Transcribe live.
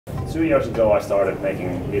2 years ago I started making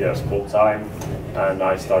videos full time, and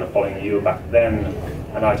I started following you back then,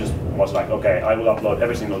 and I just was like, okay, I will upload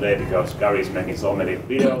every single day because Gary is making so many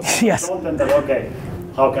videos. Yes. Content that, okay,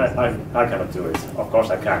 how can I cannot do it. Of course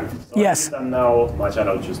I can. So yes. And now my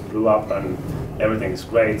channel just blew up and everything's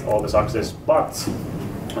great, all the success, but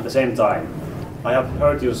at the same time, I have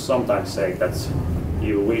heard you sometimes say that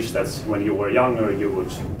you wish that when you were younger you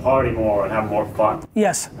would party more and have more fun.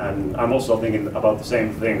 Yes. And I'm also thinking about the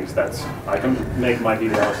same things, that I can make my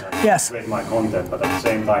videos and yes. create my content, but at the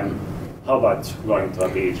same time, how about going to a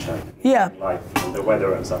beach and like the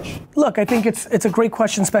weather and such? Look, I think it's a great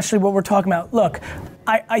question, especially what we're talking about. Look,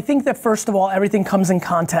 I think that first of all, everything comes in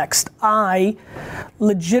context. I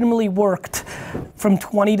legitimately worked from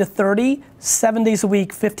 20 to 30, 7 days a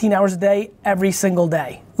week, 15 hours a day, every single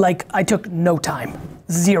day. Like, I took no time,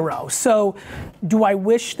 zero. So do I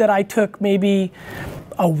wish that I took maybe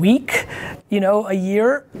a week, a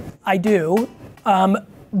year? I do.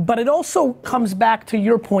 But it also comes back to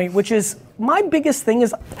your point, which is my biggest thing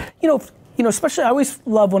is, especially I always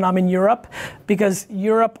love when I'm in Europe, because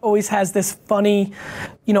Europe always has this funny,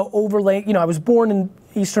 overlay. I was born in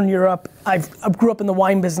Eastern Europe. I grew up in the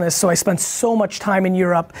wine business, so I spent so much time in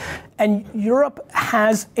Europe. And Europe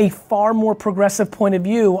has a far more progressive point of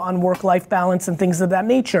view on work-life balance and things of that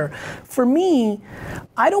nature. For me,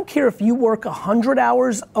 I don't care if you work 100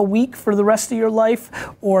 hours a week for the rest of your life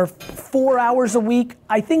or 4 hours a week.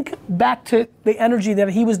 I think back to the energy that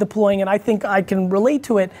he was deploying, and I think I can relate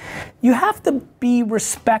to it. You have to be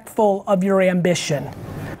respectful of your ambition.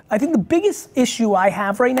 I think the biggest issue I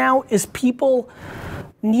have right now is people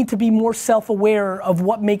need to be more self-aware of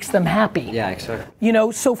what makes them happy. Yeah,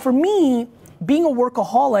 exactly. So for me, being a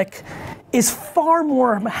workaholic is far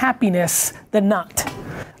more happiness than not.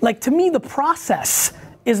 Like, to me, the process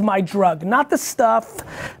is my drug, not the stuff,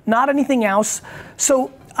 not anything else.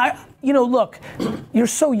 So look, you're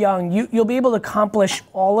so young, you'll be able to accomplish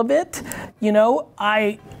all of it.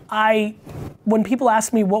 When people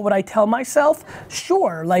ask me what would I tell myself,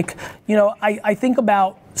 sure, I think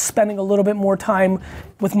about spending a little bit more time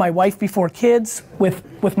with my wife before kids,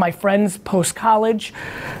 with my friends post-college,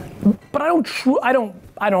 but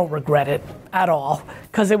I don't regret it at all,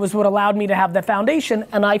 because it was what allowed me to have that foundation.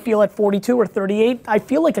 And I feel at 42 or 38, I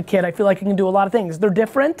feel like a kid. I feel like I can do a lot of things. They're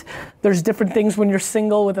different. There's different things when you're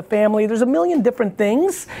single with a family. There's a million different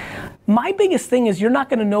things. My biggest thing is you're not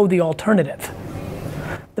going to know the alternative.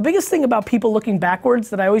 The biggest thing about people looking backwards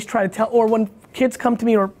that I always try to tell, or when kids come to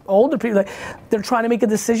me, or older people, they're trying to make a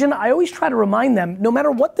decision, I always try to remind them, no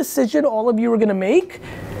matter what decision all of you are going to make,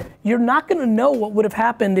 you're not going to know what would have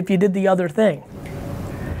happened if you did the other thing.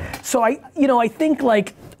 So I think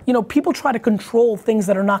people try to control things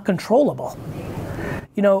that are not controllable.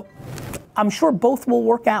 I'm sure both will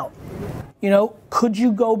work out. Could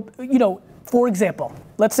you go, for example,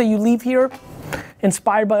 let's say you leave here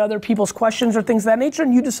inspired by other people's questions or things of that nature,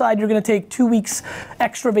 and you decide you're going to take 2 weeks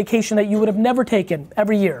extra vacation that you would have never taken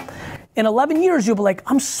every year. In 11 years, you'll be like,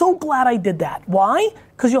 I'm so glad I did that. Why?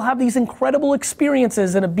 Because you'll have these incredible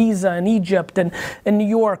experiences in Ibiza and Egypt and New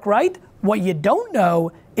York, right? What you don't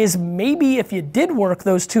know is maybe if you did work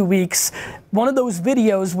those 2 weeks, one of those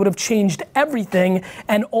videos would have changed everything,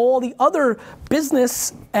 and all the other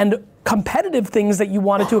business and competitive things that you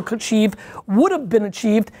wanted to achieve would have been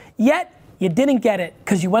achieved, yet you didn't get it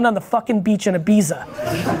because you went on the fucking beach in Ibiza.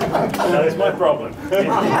 That is my problem.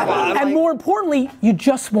 And more importantly, you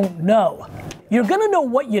just won't know. You're gonna know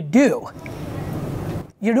what you do.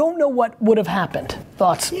 You don't know what would have happened.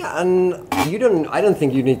 Thoughts? Yeah, and I don't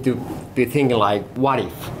think you need to be thinking like, what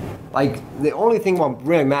if? Like, the only thing what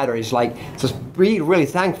really matters is just be really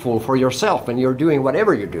thankful for yourself when you're doing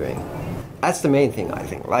whatever you're doing. That's the main thing, I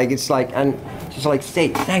think. And just say,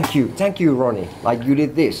 thank you, Ronnie, you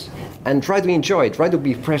did this. And try to enjoy it, try to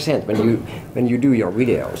be present when you do your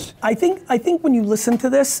videos. I think when you listen to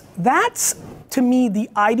this, that's, to me, the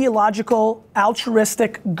ideological,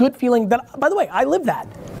 altruistic, good feeling that, by the way, I live that.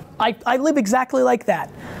 I live exactly like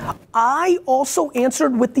that. I also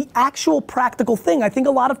answered with the actual practical thing. I think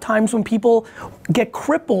a lot of times when people get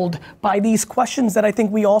crippled by these questions that I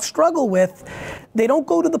think we all struggle with, they don't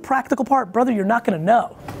go to the practical part. Brother, you're not gonna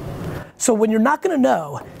know. So when you're not gonna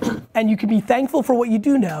know, and you can be thankful for what you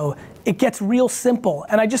do know, it gets real simple.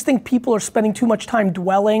 And I just think people are spending too much time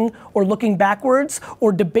dwelling or looking backwards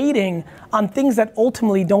or debating on things that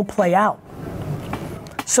ultimately don't play out.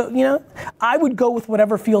 So, I would go with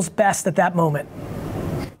whatever feels best at that moment.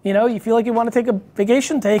 You feel like you want to take a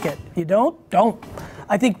vacation, take it. You don't.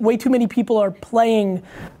 I think way too many people are playing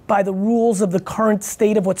by the rules of the current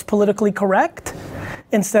state of what's politically correct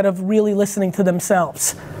instead of really listening to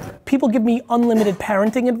themselves. people give me unlimited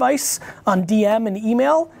parenting advice on DM and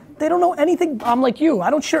email. They don't know anything. I'm like you. I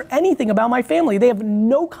don't share anything about my family. They have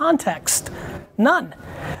no context. None.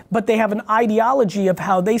 But they have an ideology of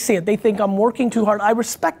how they see it. They think I'm working too hard. I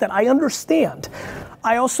respect that. I understand.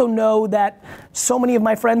 I also know that so many of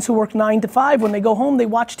my friends who work 9 to 5, when they go home, they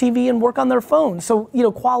watch TV and work on their phone. So,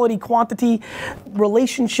 quality, quantity,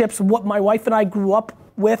 relationships, what my wife and I grew up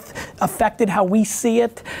with affected how we see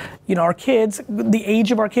it. Our kids, the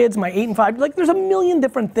age of our kids, my 8 and 5, like there's a million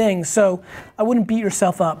different things. So I wouldn't beat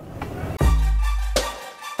yourself up.